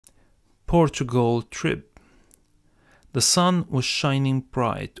Portugal trip. The sun was shining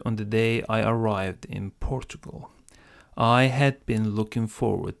bright on the day I arrived in Portugal. I had been looking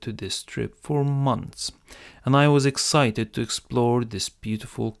forward to this trip for months, and I was excited to explore this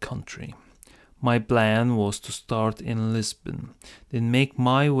beautiful country. My plan was to start in Lisbon, then make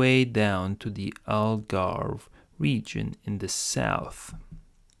my way down to the Algarve region in the south.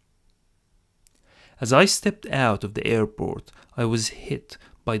 As I stepped out of the airport, I was hit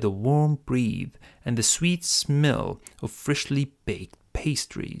by the warm breeze and the sweet smell of freshly baked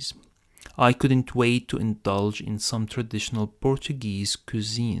pastries. I couldn't wait to indulge in some traditional Portuguese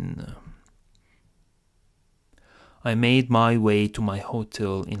cuisine. I made my way to my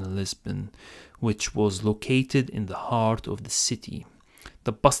hotel in Lisbon, which was located in the heart of the city.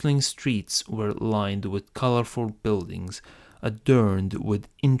 The bustling streets were lined with colorful buildings adorned with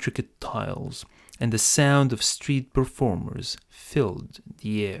intricate tiles, and the sound of street performers filled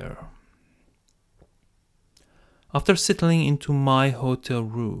the air. After settling into my hotel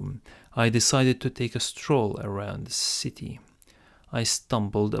room, I decided to take a stroll around the city. I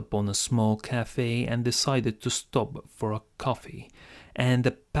stumbled upon a small cafe and decided to stop for a coffee and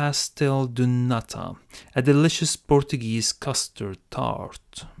a pastel de nata, a delicious Portuguese custard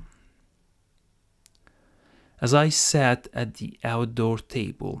tart. As I sat at the outdoor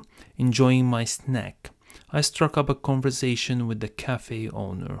table, enjoying my snack, I struck up a conversation with the cafe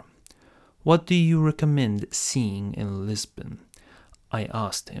owner. "What do you recommend seeing in Lisbon?" I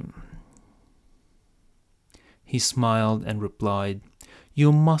asked him. He smiled and replied,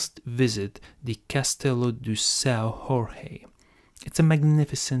 "You must visit the Castelo do São Jorge. It's a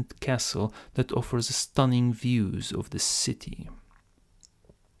magnificent castle that offers stunning views of the city."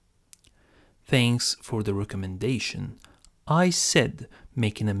 "Thanks for the recommendation," I said,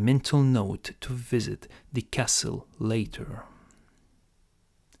 making a mental note to visit the castle later.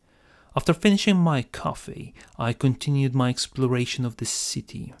 After finishing my coffee, I continued my exploration of the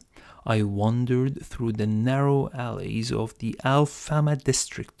city. I wandered through the narrow alleys of the Alfama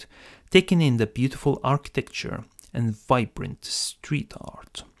district, taking in the beautiful architecture and vibrant street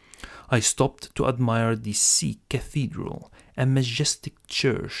art. I stopped to admire the Sea Cathedral, a majestic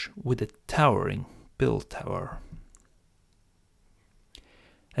church with a towering bell tower.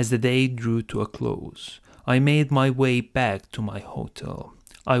 As the day drew to a close, I made my way back to my hotel.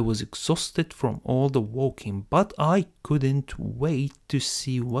 I was exhausted from all the walking, but I couldn't wait to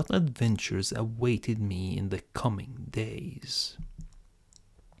see what adventures awaited me in the coming days.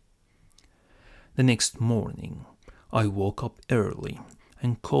 The next morning, I woke up early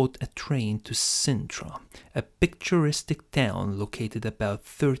and caught a train to Sintra, a picturesque town located about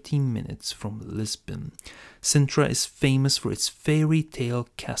 30 minutes from Lisbon. Sintra is famous for its fairy tale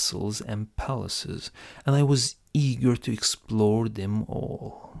castles and palaces, and I was eager to explore them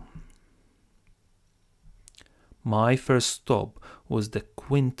all. My first stop was the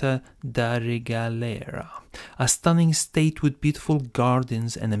Quinta da Regalera, a stunning estate with beautiful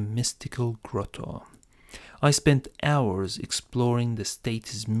gardens and a mystical grotto. I spent hours exploring the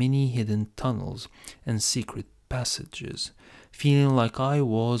estate's many hidden tunnels and secret passages, feeling like I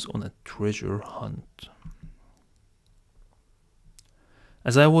was on a treasure hunt.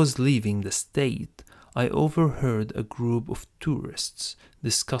 As I was leaving the estate, I overheard a group of tourists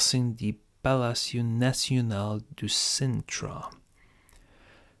discussing the Palacio Nacional do Sintra.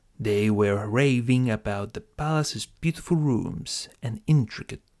 They were raving about the palace's beautiful rooms and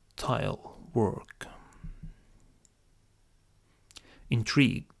intricate tile work.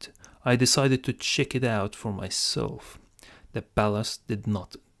 Intrigued, I decided to check it out for myself. The palace did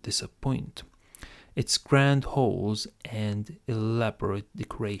not disappoint. Its grand halls and elaborate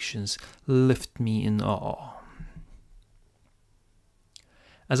decorations left me in awe.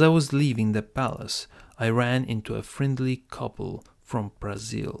 As I was leaving the palace, I ran into a friendly couple from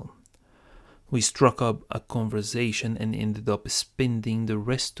Brazil. We struck up a conversation and ended up spending the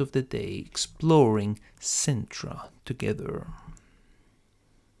rest of the day exploring Sintra together.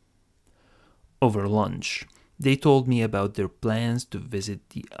 Over lunch, they told me about their plans to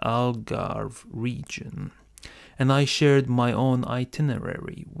visit the Algarve region, and I shared my own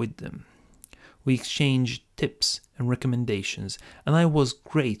itinerary with them. We exchanged tips and recommendations, and I was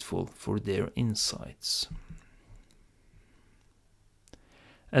grateful for their insights.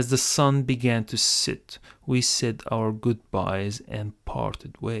 As the sun began to set, we said our goodbyes and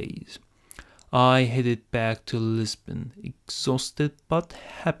parted ways. I headed back to Lisbon, exhausted but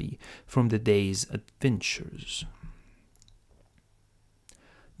happy from the day's adventures.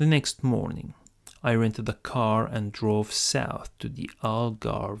 The next morning, I rented a car and drove south to the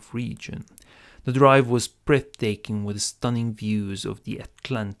Algarve region. The drive was breathtaking with stunning views of the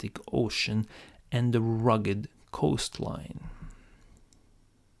Atlantic Ocean and the rugged coastline.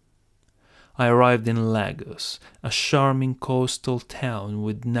 I arrived in Lagos, a charming coastal town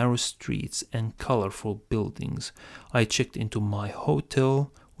with narrow streets and colorful buildings. I checked into my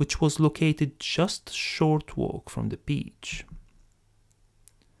hotel, which was located just a short walk from the beach.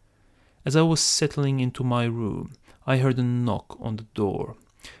 As I was settling into my room, I heard a knock on the door.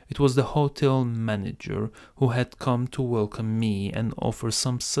 It was the hotel manager who had come to welcome me and offer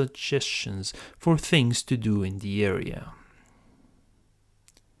some suggestions for things to do in the area.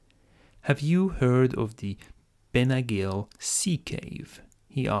 "Have you heard of the Benagil Sea Cave?"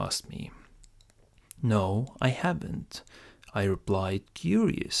 he asked me. "No, I haven't," I replied,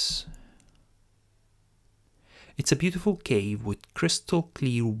 curious. "It's a beautiful cave with crystal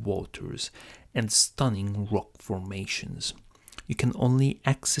clear waters and stunning rock formations. You can only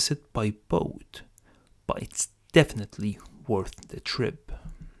access it by boat, but it's definitely worth the trip."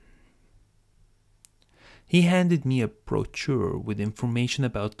 He handed me a brochure with information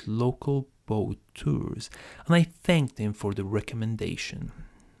about local boat tours, and I thanked him for the recommendation.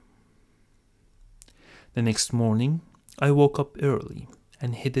 The next morning, I woke up early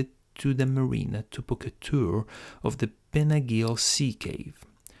and headed to the marina to book a tour of the Benagil Sea Cave.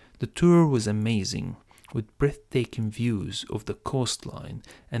 The tour was amazing, with breathtaking views of the coastline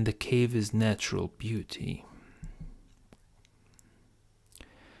and the cave's natural beauty.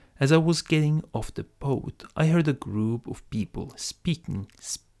 As I was getting off the boat, I heard a group of people speaking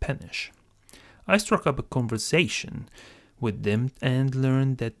Spanish. I struck up a conversation with them and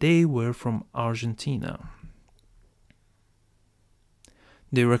learned that they were from Argentina.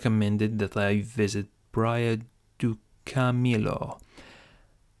 They recommended that I visit Praia do Camilo,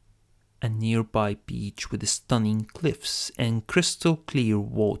 a nearby beach with stunning cliffs and crystal clear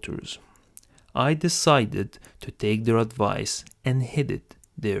waters. I decided to take their advice and headed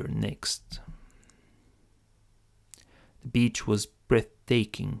there next. The beach was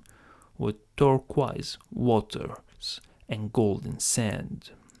breathtaking with turquoise waters and golden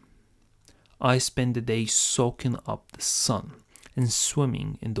sand. I spent the day soaking up the sun and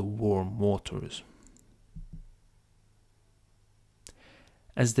swimming in the warm waters.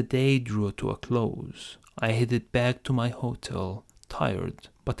 As the day drew to a close, I headed back to my hotel, tired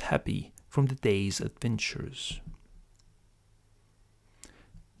but happy from the day's adventures.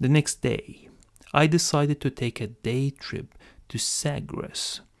 The next day, I decided to take a day trip to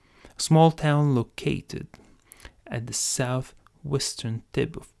Sagres, a small town located at the southwestern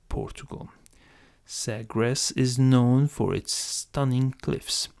tip of Portugal. Sagres is known for its stunning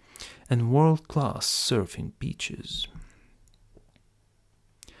cliffs and world-class surfing beaches.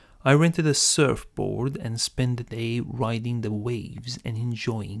 I rented a surfboard and spent the day riding the waves and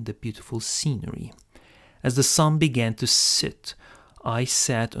enjoying the beautiful scenery. As the sun began to set, I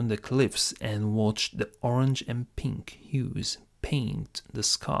sat on the cliffs and watched the orange and pink hues paint the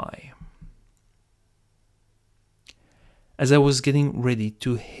sky. As I was getting ready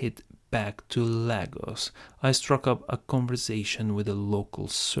to head back to Lagos, I struck up a conversation with a local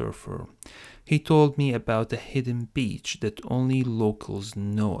surfer. He told me about a hidden beach that only locals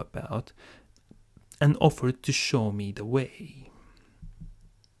know about and offered to show me the way.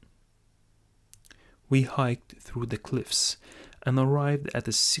 We hiked through the cliffs and arrived at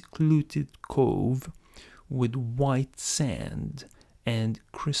a secluded cove with white sand and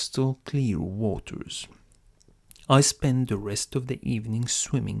crystal clear waters. I spent the rest of the evening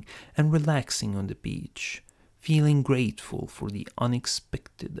swimming and relaxing on the beach, feeling grateful for the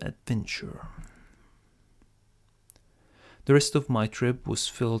unexpected adventure. The rest of my trip was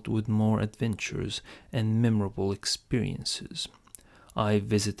filled with more adventures and memorable experiences. I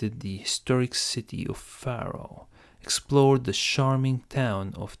visited the historic city of Faro, explored the charming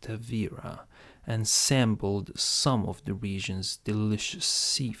town of Tavira, and sampled some of the region's delicious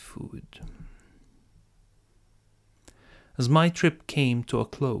seafood. As my trip came to a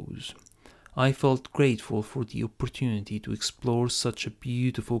close, I felt grateful for the opportunity to explore such a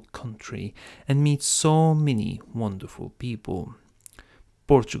beautiful country and meet so many wonderful people.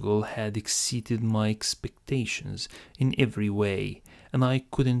 Portugal had exceeded my expectations in every way, and I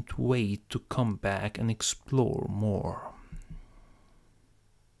couldn't wait to come back and explore more.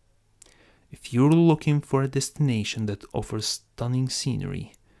 If you're looking for a destination that offers stunning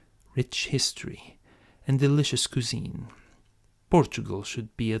scenery, rich history, and delicious cuisine, Portugal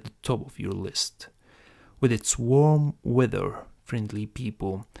should be at the top of your list. With its warm weather, friendly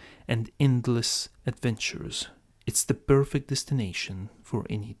people, and endless adventures, it's the perfect destination for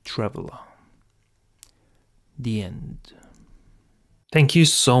any traveler. The end. Thank you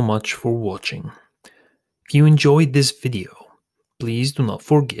so much for watching. If you enjoyed this video, please do not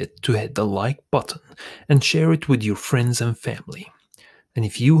forget to hit the like button and share it with your friends and family. And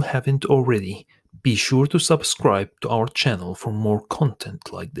if you haven't already, be sure to subscribe to our channel for more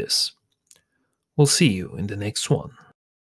content like this. We'll see you in the next one.